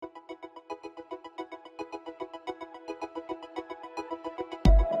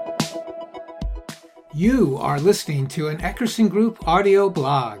You are listening to an Eckerson Group audio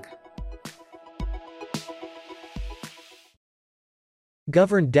blog.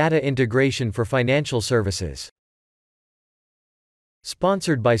 Governed Data Integration for Financial Services.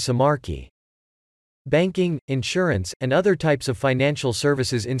 Sponsored by Samarkey. Banking, insurance, and other types of financial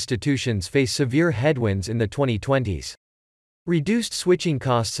services institutions face severe headwinds in the 2020s. Reduced switching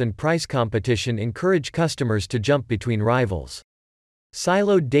costs and price competition encourage customers to jump between rivals.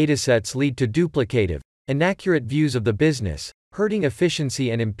 Siloed datasets lead to duplicative, inaccurate views of the business, hurting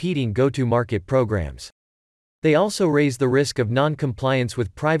efficiency and impeding go-to-market programs. They also raise the risk of non-compliance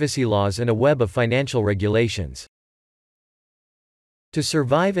with privacy laws and a web of financial regulations. To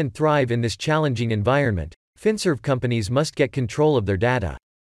survive and thrive in this challenging environment, FinServ companies must get control of their data.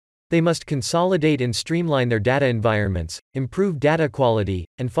 They must consolidate and streamline their data environments, improve data quality,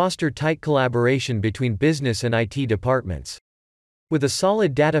 and foster tight collaboration between business and IT departments. With a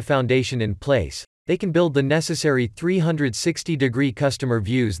solid data foundation in place, they can build the necessary 360-degree customer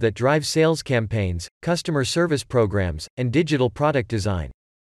views that drive sales campaigns, customer service programs, and digital product design.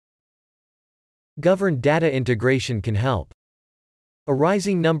 Governed data integration can help. A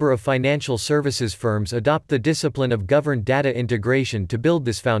rising number of financial services firms adopt the discipline of governed data integration to build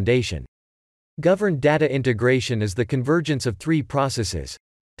this foundation. Governed data integration is the convergence of three processes: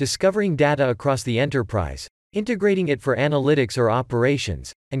 discovering data across the enterprise, integrating it for analytics or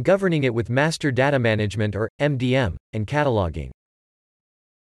operations, and governing it with master data management or MDM, and cataloging.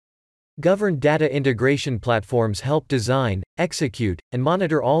 Governed data integration platforms help design, execute, and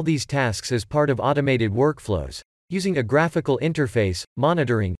monitor all these tasks as part of automated workflows, using a graphical interface,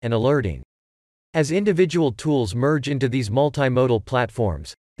 monitoring, and alerting. As individual tools merge into these multimodal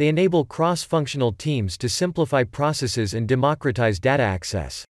platforms, they enable cross-functional teams to simplify processes and democratize data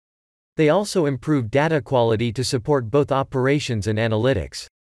access. They also improve data quality to support both operations and analytics.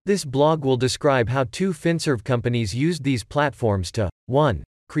 This blog will describe how two FinServ companies used these platforms to 1.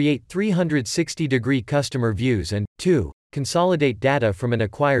 Create 360-degree customer views and 2. Consolidate data from an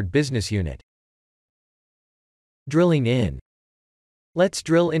acquired business unit. Drilling in. Let's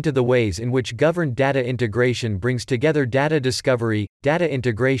drill into the ways in which governed data integration brings together data discovery, data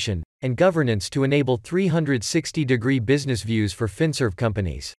integration, and governance to enable 360-degree business views for FinServ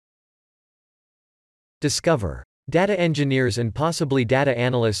companies. Discover. Data engineers and possibly data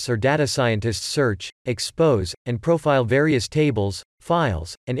analysts or data scientists search, expose, and profile various tables,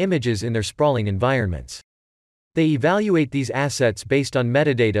 files, and images in their sprawling environments. They evaluate these assets based on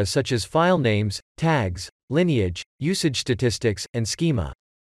metadata such as file names, tags, lineage, usage statistics, and schema.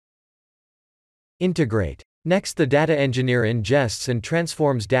 Integrate. Next, the data engineer ingests and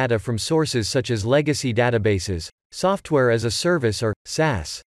transforms data from sources such as legacy databases, software as a service or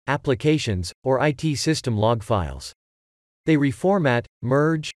SaaS, applications, or IT system log files. They reformat,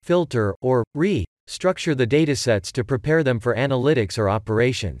 merge, filter, or restructure the datasets to prepare them for analytics or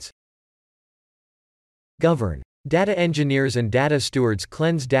operations. Govern. Data engineers and data stewards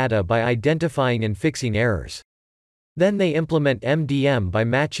cleanse data by identifying and fixing errors. Then they implement MDM by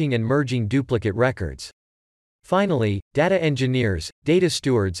matching and merging duplicate records. Finally, data engineers, data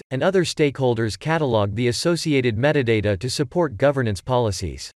stewards, and other stakeholders catalog the associated metadata to support governance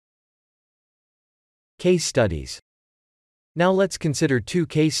policies. Case studies. Now let's consider two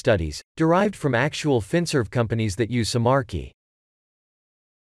case studies, derived from actual FinServ companies that use Samarkey.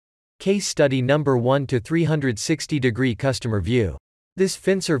 Case study number 1 to 360-degree customer view. This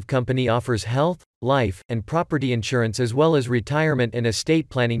FinServ company offers health, life, and property insurance as well as retirement and estate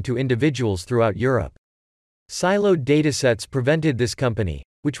planning to individuals throughout Europe. Siloed datasets prevented this company,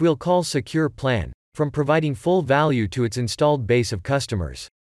 which we'll call Secure Plan, from providing full value to its installed base of customers.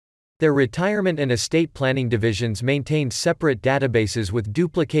 Their retirement and estate planning divisions maintained separate databases with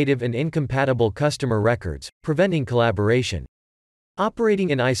duplicative and incompatible customer records, preventing collaboration. Operating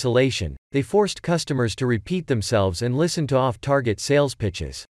in isolation, they forced customers to repeat themselves and listen to off-target sales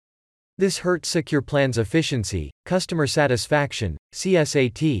pitches. This hurt Secure Plan's efficiency, customer satisfaction,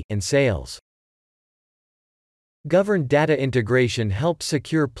 CSAT, and sales. Governed data integration helped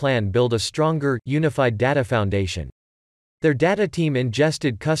Secure Plan build a stronger, unified data foundation. Their data team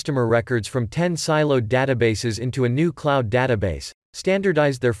ingested customer records from 10 siloed databases into a new cloud database,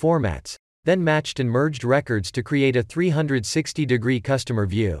 standardized their formats, then matched and merged records to create a 360-degree customer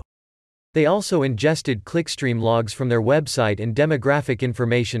view. They also ingested clickstream logs from their website and demographic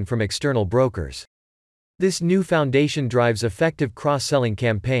information from external brokers. This new foundation drives effective cross-selling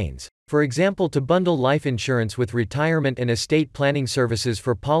campaigns, for example to bundle life insurance with retirement and estate planning services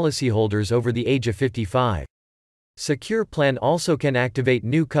for policyholders over the age of 55. Secure Plan also can activate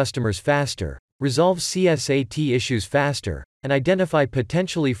new customers faster, resolve CSAT issues faster, and identify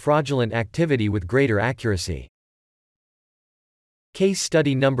potentially fraudulent activity with greater accuracy. Case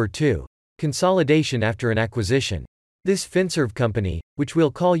study number 2. Consolidation after an acquisition. This Finserv company, which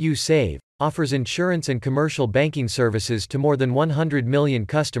we'll call USAVE, offers insurance and commercial banking services to more than 100 million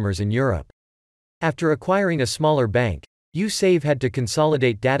customers in Europe. After acquiring a smaller bank, USAVE had to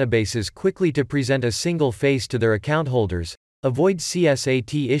consolidate databases quickly to present a single face to their account holders, avoid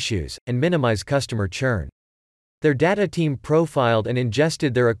CSAT issues, and minimize customer churn. Their data team profiled and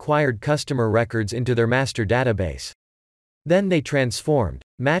ingested their acquired customer records into their master database. Then they transformed,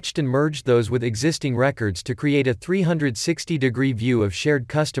 matched and merged those with existing records to create a 360-degree view of shared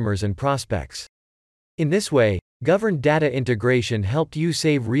customers and prospects. In this way, governed data integration helped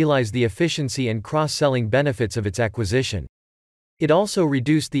USAVE realize the efficiency and cross-selling benefits of its acquisition. It also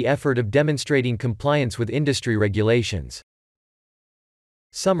reduced the effort of demonstrating compliance with industry regulations.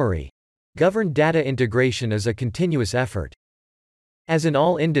 Summary. Governed data integration is a continuous effort. As in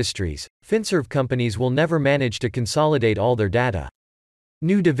all industries, Finserv companies will never manage to consolidate all their data.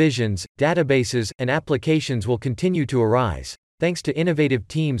 New divisions, databases, and applications will continue to arise, thanks to innovative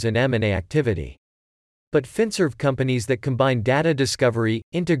teams and M&A activity. But Finserv companies that combine data discovery,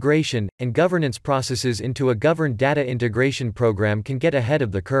 integration, and governance processes into a governed data integration program can get ahead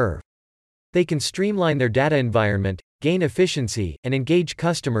of the curve. They can streamline their data environment, gain efficiency, and engage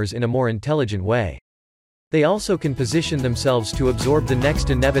customers in a more intelligent way. They also can position themselves to absorb the next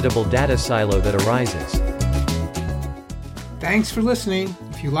inevitable data silo that arises. Thanks for listening.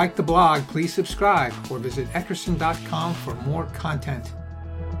 If you like the blog, please subscribe or visit Eckerson.com for more content.